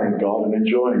 desiring God and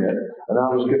enjoying it, and I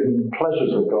was getting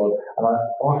pleasures of God, and I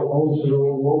wanted to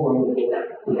walk on the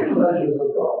pleasures of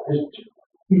God.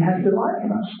 He has delight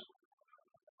in us.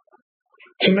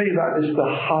 To me, that is the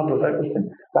hub of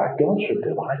everything. That God should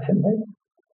delight in me.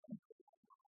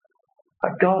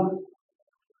 That God,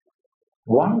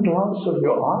 one glance of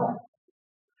your eye,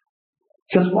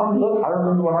 just one look. I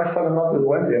remember when I fell in love with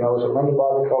Wendy, and I was at London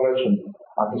Bible College, and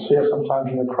I could see her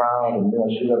sometimes in the crowd, and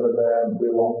she's over there, and we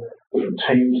were on different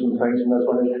teams and things, and that's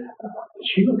when did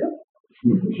she look at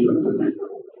me? She looked at me.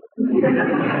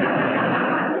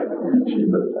 She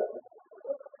looked at me.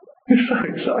 It's so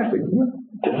exciting, isn't it?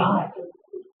 Delight.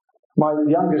 My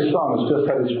youngest son has just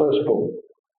had his firstborn.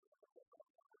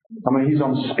 I mean, he's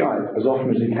on Skype as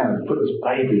often as he can to put this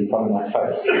baby in front of my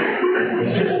face.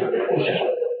 It's just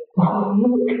oh,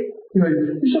 look.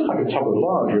 He's just like a tub of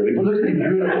lard, really. But isn't he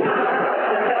beautiful?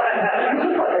 It's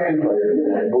just like anybody,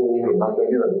 bald and nothing,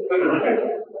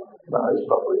 No, it's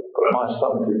lovely. But my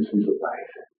son thinks he's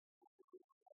amazing.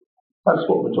 That's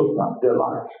what we're talking about,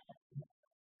 delight.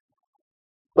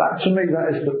 That, to me,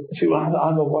 that is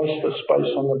I'm a waste of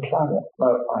space on the planet. No,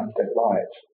 I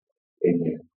delight in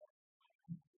you.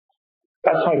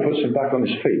 That's how he puts him back on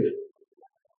his feet.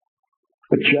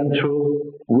 A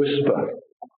gentle whisper.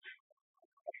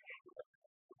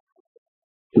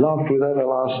 Loved with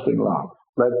everlasting love,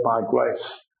 led by grace,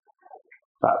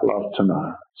 that love to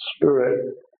know.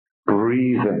 Spirit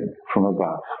breathing from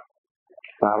above.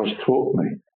 Thou hast taught me.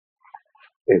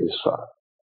 It is so.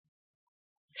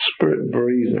 Spirit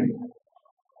breathing.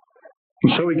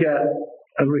 And so we get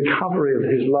a recovery of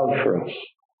his love for us.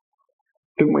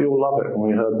 Didn't we all love it when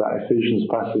we heard that Ephesians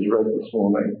passage read this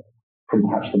morning from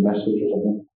perhaps the Message or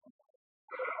something?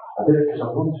 I did it because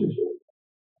I wanted to.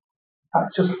 That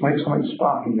just makes something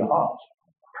spark in your heart.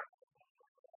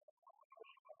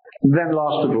 And then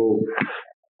last of all,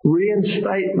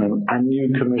 reinstatement and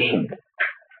new commission.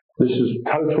 This is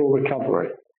total recovery.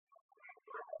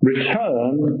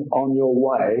 Return on your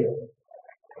way.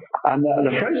 And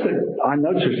the phrase that I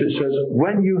noticed, it says,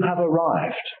 when you have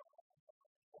arrived.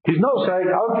 He's not saying,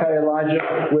 okay, Elijah,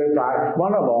 we're back,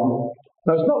 run along.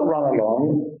 No, it's not run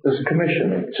along, there's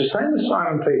commissioning. It's the same as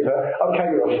Simon Peter. Okay,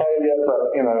 you're a failure,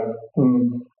 but,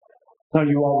 no,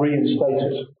 you are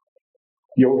reinstated.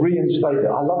 You're reinstated.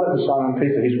 I love it with Simon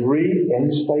Peter. He's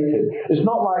reinstated. It's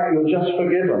not like you're just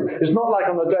forgiven. It's not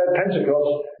like on the day of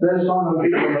Pentecost, there's Simon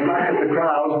Peter in the back of the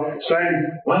crowd saying,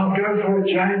 well, go for it,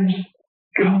 James.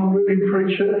 Go on, really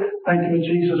preach it. Thank you,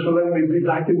 Jesus, for letting me be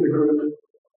back in the group.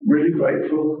 Really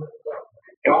grateful.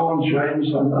 Go on,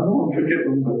 James. I don't want to forgive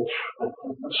them, but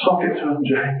sock it to him,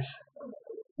 James.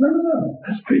 No.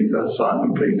 That's Peter,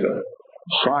 Simon Peter.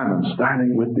 Simon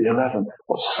standing with the 11.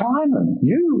 Well, Simon,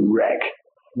 you wreck.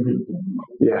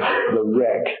 Yes, the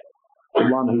wreck. The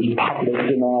one whose public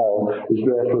denial is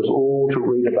there for us all to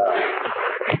read about.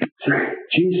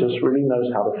 See, Jesus really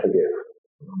knows how to forgive.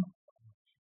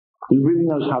 He really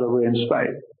knows how to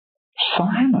reinstate.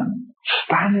 Simon,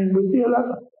 standing with the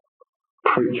 11.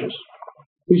 Preachers.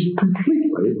 He's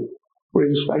completely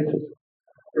reinstated.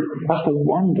 That's the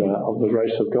wonder of the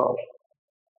grace of God.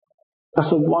 That's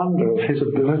the wonder of his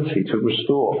ability to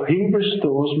restore. He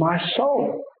restores my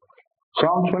soul.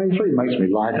 Psalm 23 makes me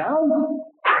lie down.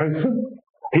 Praise him.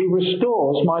 He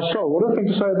restores my soul. What a thing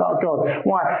to say about God.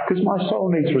 Why? Because my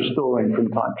soul needs restoring from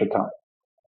time to time.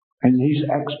 And he's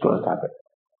expert at it.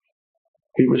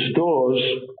 He restores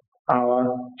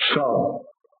our soul.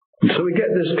 And so we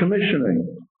get this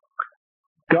commissioning.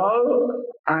 Go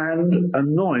and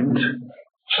anoint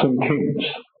some kings.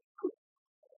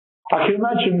 I can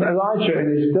imagine Elijah in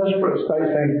his desperate state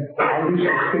saying, I used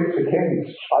to speak to kings.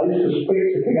 I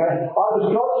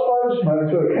was God's spokesman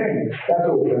to a king. That's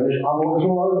all finished. I want it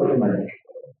all over for me.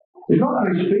 He's not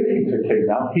only speaking to kings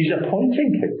now, he's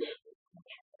appointing kings.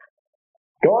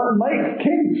 Go and make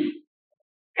kings.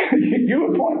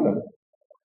 You appoint them.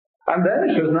 And then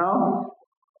he says, now,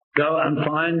 go and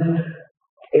find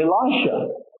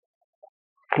Elisha.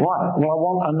 Why? Well, I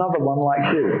want another one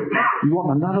like you. You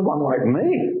want another one like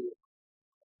me?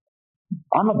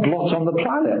 I'm a blot on the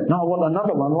planet. No, I want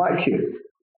another one like you.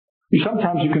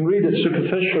 Sometimes you can read it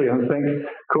superficially and think,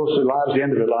 of course, Elijah's the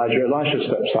end of Elijah. Elisha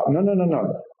steps up. No.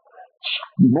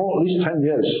 More, at least 10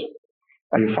 years.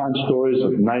 And you find stories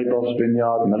of Naboth's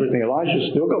vineyard and everything.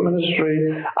 Elijah's still got ministry,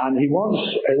 and he wants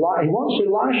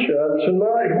Elisha to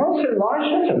learn. He wants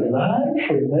Elisha to learn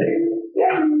from me.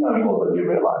 Yeah, you know more than you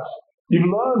realise.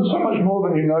 You've learned so much more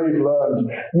than you know you've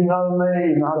learned. You know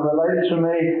me, you know how to relate to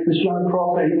me. This young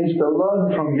prophet, he needs to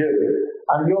learn from you.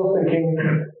 And you're thinking,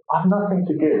 I've nothing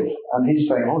to give. And he's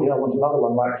saying, oh yeah, I want another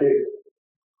one like you.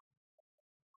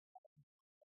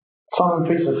 Simon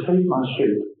Peter, feed my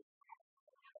sheep.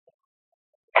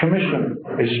 Commission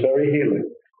is very healing.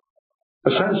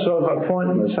 A sense of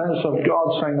appointment, a sense of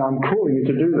God saying, I'm calling you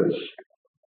to do this.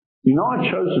 You know I've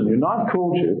chosen you, you know I've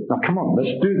called you. Now come on,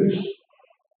 let's do this.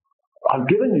 I've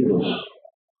given you this.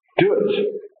 Do it.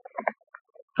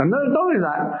 And not only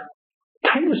that,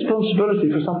 take responsibility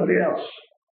for somebody else.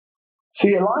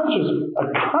 See, Elijah's a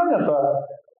kind of a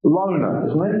loner,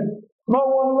 isn't he? No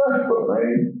one left but me.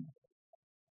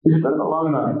 He's a bit of a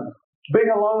loner.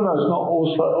 Being a loner is not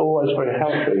also always very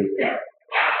healthy.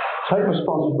 Take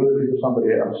responsibility for somebody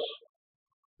else.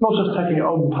 Not just taking your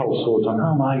own pulse all the time.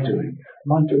 How am I doing?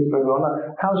 Am I doing very well?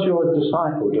 No. How's your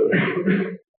disciple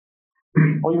doing?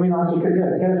 Or you mean I have to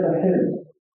care for him?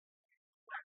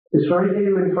 It's very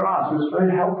healing for us. It's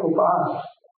very helpful for us.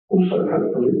 Also,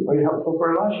 hopefully, very helpful for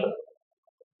Elisha.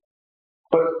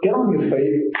 But get on your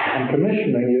feet. I'm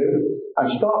commissioning you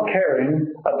and start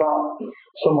caring about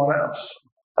someone else.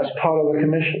 As part of the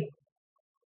commission.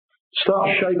 Start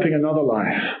shaping another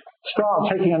life.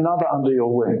 Start taking another under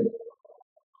your wing.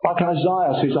 Like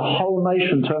Isaiah sees a whole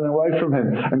nation turning away from him,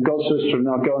 and God says to him,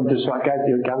 now go and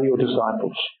gather your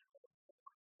disciples.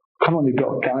 Come on, you've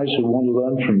got guys who want to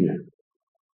learn from you.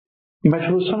 You may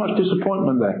feel there's so much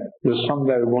disappointment there. There's some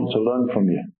there who want to learn from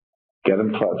you. Get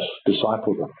them close.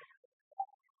 Disciple them.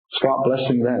 Start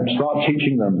blessing them. Start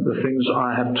teaching them the things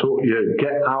I have taught you.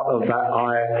 Get out of that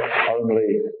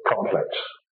I-only complex.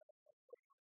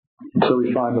 So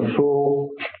we find the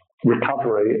full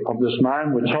recovery of this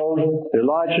man. We're told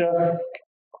Elijah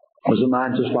was a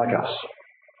man just like us.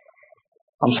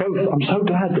 I'm so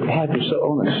glad the Bible's so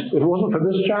honest. If it wasn't for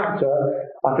this chapter,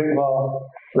 I think, well,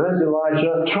 there's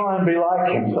Elijah. Try and be like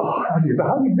him. Oh, how do you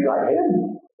be like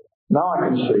him? Now I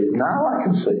can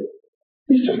see.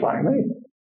 He's just like me.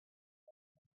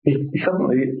 He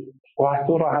suddenly, well, I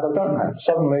thought I had a don't have.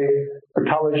 Suddenly, the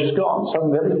courage is gone.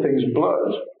 Suddenly, everything's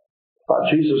blurred. But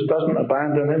Jesus doesn't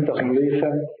abandon him, doesn't leave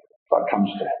him, but comes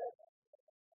to him.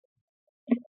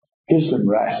 Gives him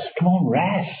rest. Come on,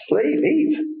 rest. Sleep,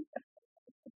 eat.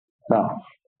 Now,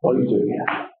 what are you doing here?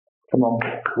 Come on,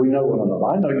 we know one another.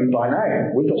 I know you by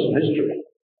name. We've got some history.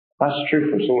 That's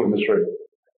true for us all in this room.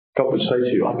 God would say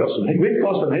to you, we've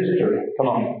got some history. Come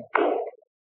on.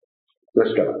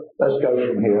 Let's go. Let's go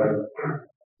from here.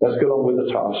 Let's get on with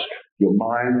the task. You're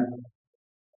mine.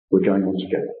 We're going on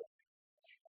together.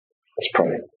 Let's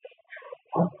pray.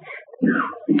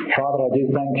 Father, I do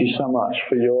thank you so much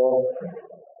for your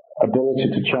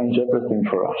ability to change everything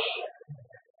for us.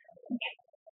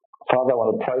 Father, I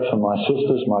want to pray for my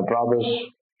sisters, my brothers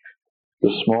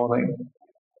this morning,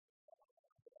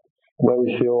 where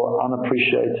we feel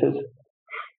unappreciated.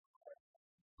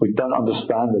 We don't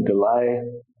understand the delay.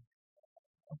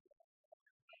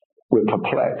 We're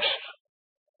perplexed.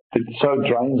 It so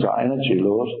drains our energy,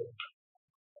 Lord.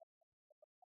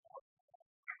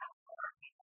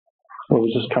 Lord,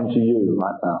 we just come to you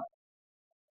right now.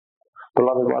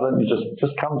 Beloved, why don't you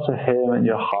just come to him in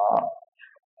your heart?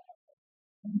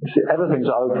 You see, everything's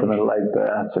open and laid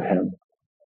bare to him.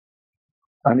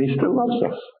 And he still loves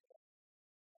us.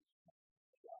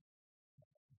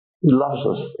 He loves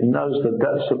us. He knows the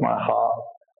depths of my heart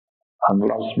and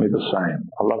loves me the same.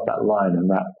 I love that line in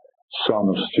that song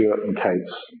of Stuart and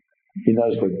Kate's. He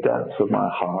knows the depths of my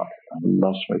heart and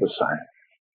loves me the same.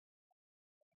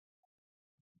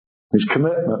 His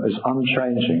commitment is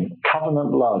unchanging.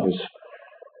 Covenant love is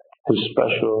his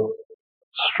special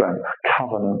strength.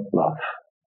 Covenant love.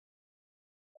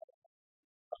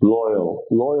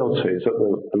 Loyalty is at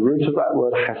the root of that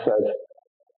word chesed.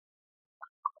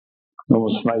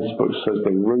 Norman Snaith's book says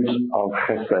the root of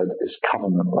chesed is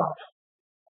covenant love.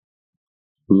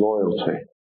 Loyalty.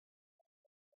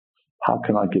 How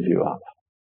can I give you up?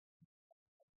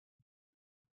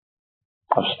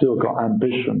 I've still got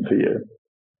ambition for you.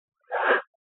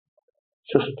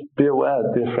 Just be aware,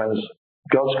 dear friends,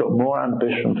 God's got more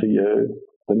ambition for you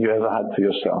than you ever had for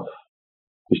yourself.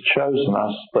 He's chosen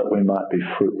us that we might be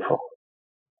fruitful.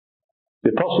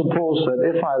 The Apostle Paul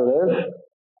said, if I live,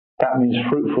 that means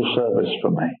fruitful service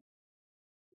for me.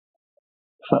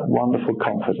 It's that wonderful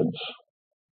confidence.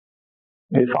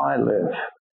 If I live,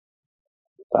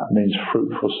 that means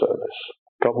fruitful service.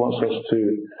 God wants us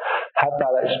to have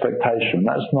that expectation.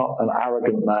 That's not an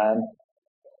arrogant man.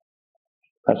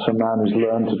 That's a man who's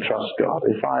learned to trust God.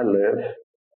 If I live,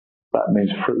 that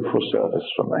means fruitful service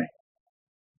for me.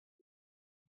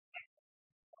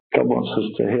 God wants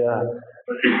us to hear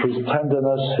his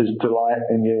tenderness, his delight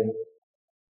in you.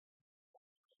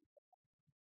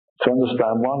 To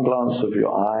understand one glance of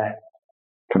your eye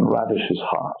can ravish his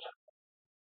heart.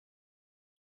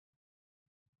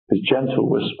 His gentle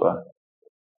whisper,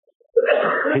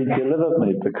 he delivered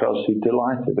me because he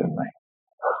delighted in me.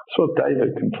 That's what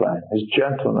David complained. His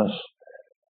gentleness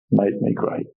made me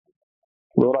great.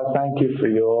 Lord, I thank you for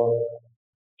your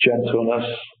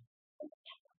gentleness.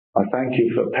 I thank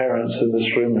you for parents in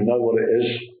this room who know what it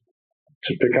is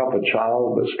to pick up a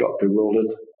child that's got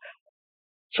bewildered.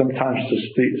 Sometimes to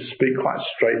speak quite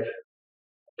straight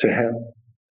to him.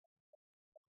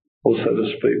 Also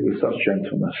to speak with such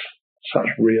gentleness, such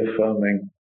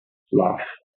reaffirming love.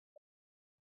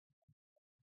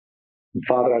 And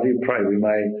Father, I do pray we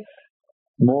may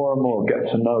more and more get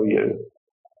to know you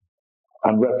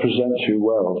and represent you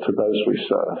well to those we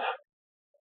serve.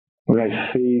 We may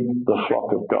feed the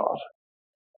flock of God.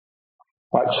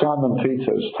 Like Simon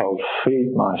Peter is told,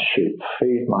 feed my sheep,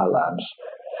 feed my lambs,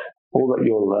 all that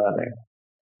you're learning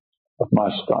of my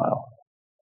style.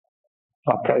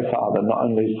 I pray, Father, not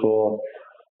only for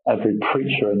every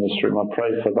preacher in this room, I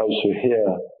pray for those who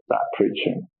hear that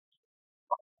preaching,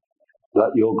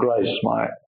 that your grace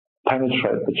might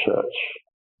penetrate the church,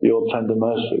 your tender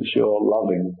mercies, your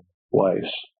loving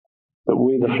ways, that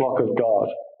we, the flock of God,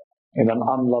 in an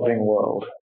unloving world,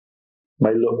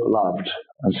 may look loved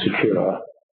and secure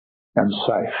and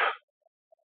safe,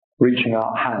 reaching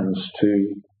out hands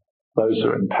to those who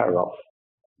are in peril.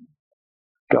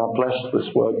 God bless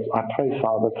this word. I pray,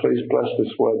 Father, please bless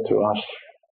this word to us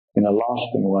in a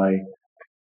lasting way.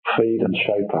 Feed and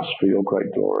shape us for your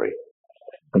great glory.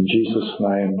 In Jesus'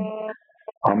 name,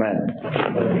 amen.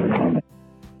 Amen.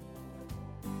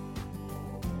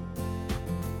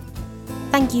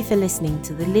 Thank you for listening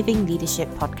to the Living Leadership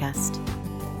Podcast.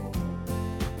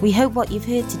 We hope what you've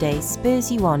heard today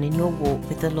spurs you on in your walk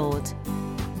with the Lord.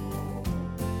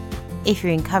 If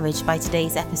you're encouraged by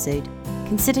today's episode,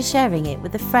 consider sharing it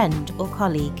with a friend or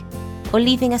colleague, or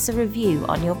leaving us a review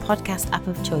on your podcast app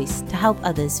of choice to help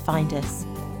others find us.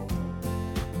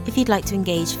 If you'd like to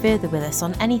engage further with us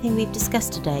on anything we've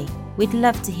discussed today, we'd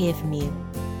love to hear from you.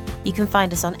 You can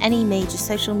find us on any major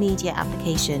social media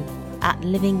application at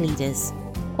Living Leaders,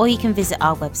 or you can visit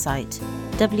our website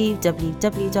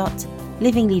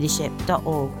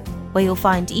www.livingleadership.org, where you'll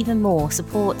find even more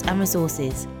support and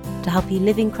resources to help you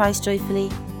live in Christ joyfully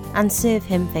and serve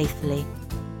him faithfully.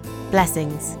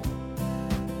 Blessings.